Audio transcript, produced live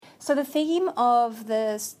So the theme of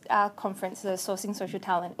our conference, the Sourcing Social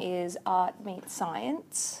Talent, is art meets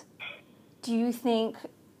science. Do you think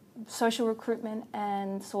social recruitment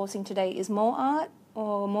and sourcing today is more art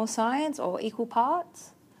or more science or equal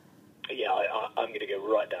parts? Yeah, I'm going to go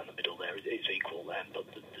right down the middle there. It's equal, but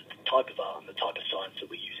the type of art and the type of science that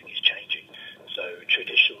we're using is changing. So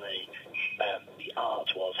traditionally, the art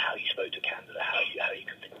was how you spoke to a candidate, how you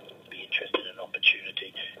convinced them to be interested in an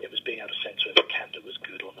opportunity. It was being able to sense whether a candidate was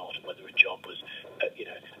good or not, and whether a job was,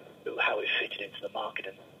 how it fitted into the market.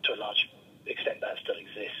 And to a large extent, that still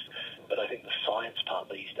exists. But I think the science part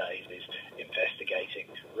these days is investigating.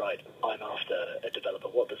 Right, I'm after a developer.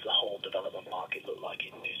 What does the whole development market look like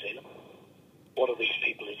in New Zealand? What are these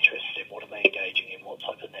people interested in? What are they engaging in? What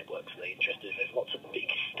type of networks are they interested in? There's lots of big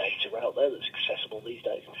data out there that's accessible these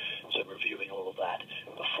days. So reviewing all of that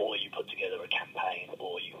before you put together a campaign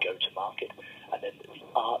or you go to market. And then the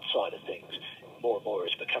art side of things, more and more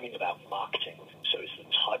is becoming about marketing. So it's the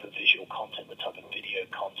type of visual content, the type of video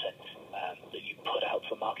content that you put out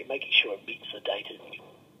to the market, making sure it meets the data that you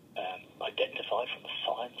identify from the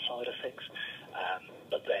science side of things.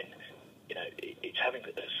 But then, it's having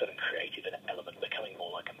a certain creative element, becoming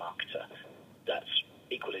more like a marketer. That's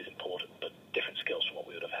equally as important, but different skills from what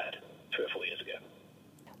we would have had 3 or 4 years ago.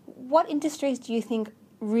 What industries do you think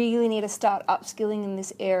really need to start upskilling in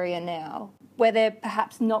this area now, where they're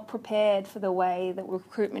perhaps not prepared for the way that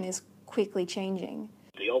recruitment is quickly changing?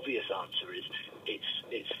 The obvious answer is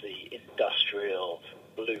it's the industrial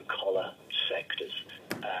blue-collar sectors,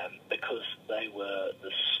 because they were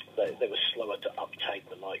slower to uptake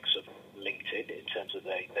the likes of LinkedIn in terms of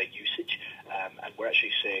their usage, and we're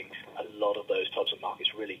actually seeing a lot of those types of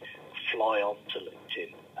markets really fly onto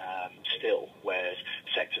LinkedIn still, whereas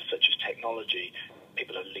sectors such as technology,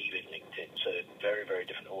 people are leaving LinkedIn, so very, very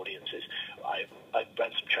different audiences. I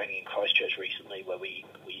ran some training in Christchurch recently where we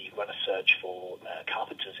run a search for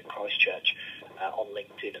carpenters in Christchurch on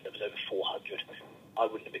LinkedIn, and there was over 400. I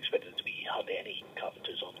wouldn't have expected there to be hardly any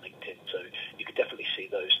carpenters on LinkedIn, so you could definitely see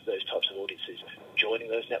those types of audiences joining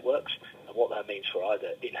those networks. And what that means for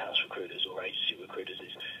either in-house recruiters or agency recruiters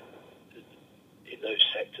is, in those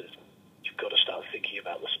sectors, you've got to start thinking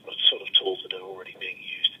about the sort of tools that are already being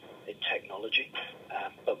used in technology.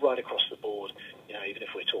 But right across the board, even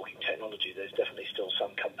if we're talking technology, there's definitely still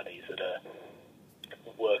some companies that are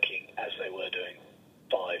working as they were doing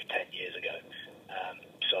 5-10 years ago.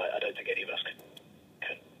 So I don't think any of us can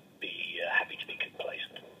be happy to be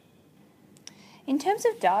complacent. In terms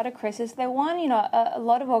of data, Chris, is there one, a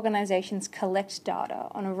lot of organisations collect data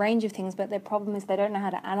on a range of things, but their problem is they don't know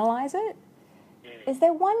how to analyse it. Is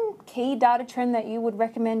there one key data trend that you would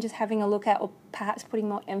recommend just having a look at, or perhaps putting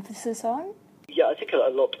more emphasis on? Yeah, I think a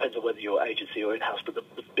lot depends on whether you're agency or in-house, but the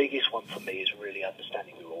biggest one for me is really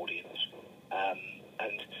understanding your audience.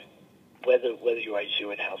 And whether you're agency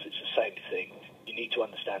or in-house, it's the same thing. You need to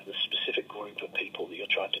understand the specific group of people that you're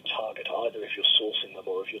trying to target, either if you're sourcing them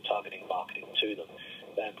or if you're targeting marketing to them.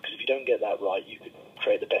 Because if you don't get that right, you could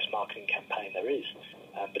create the best marketing campaign there is.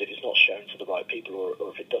 But if it's not shown to the right people, or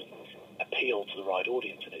if it doesn't appeal to the right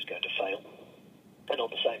audience, then it's going to fail. And on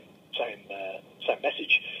the same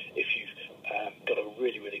message, if you've got a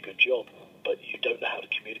really, really good job, but you don't know how to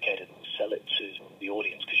communicate and sell it to the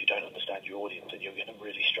audience because you don't understand your audience, then you're going to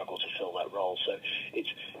really struggle to fill that role. So it's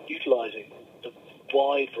utilising the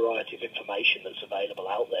wide variety of information that's available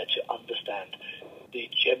out there to understand the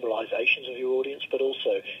generalisations of your audience, but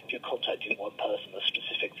also if you're contacting one person, the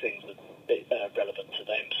specific things that are relevant to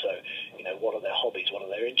them. So, what are their hobbies? What are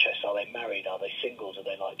their interests? Are they married? Are they single? Do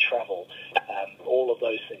they like travel? All of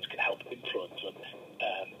those things can help influence them,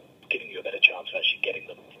 giving you a better chance of actually getting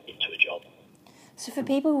them into a job. So for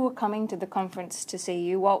people who are coming to the conference to see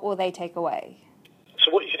you, what will they take away? So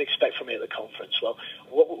what you can expect from me at the conference, well,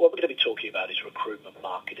 what we're going to be talking about is recruitment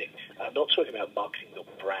marketing. I'm not talking about marketing your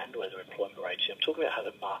brand, whether employment or agency. I'm talking about how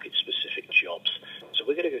to market specific jobs. So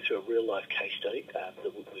we're going to go through a real-life case study that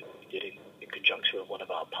we did in conjunction with one of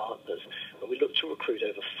our partners, where we looked to recruit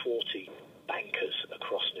over 40 bankers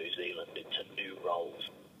across New Zealand into new roles.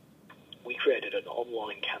 We created an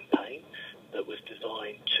online campaign that was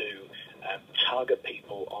designed to target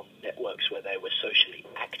people on networks where they were socially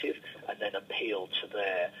active and then appeal to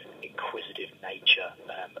their inquisitive nature,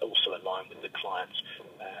 also aligned with the client's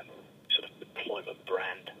sort of employment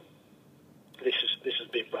brand. This has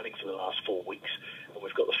been running for the last 4 weeks, and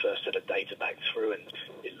we've got the first set of data back through, and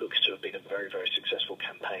it looks to have been a very, very successful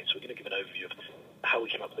campaign. So we're going to give an overview of how we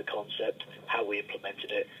came up with the concept, how we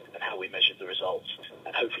implemented it, and how we measured the results.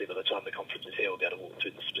 And hopefully by the time the conference is here, we'll be able to walk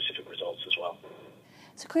through the specific results as well.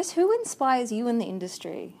 So Chris, who inspires you in the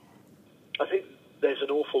industry? I think there's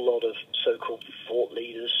an awful lot of so-called thought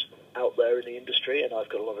leaders out there in the industry, and I've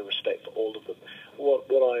got a lot of respect for all of them. What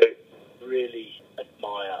I really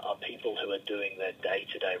admire are people who are doing their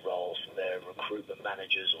day-to-day roles, their recruitment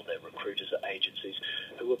managers or their recruiters at agencies,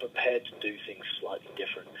 who are prepared to do things slightly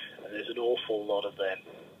different. And there's an awful lot of them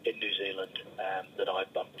in New Zealand that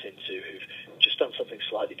I've bumped into who've just done something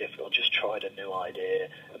slightly different or just tried a new idea,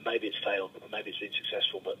 and maybe it's failed, maybe it's been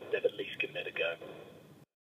successful, but they've at least given it a go.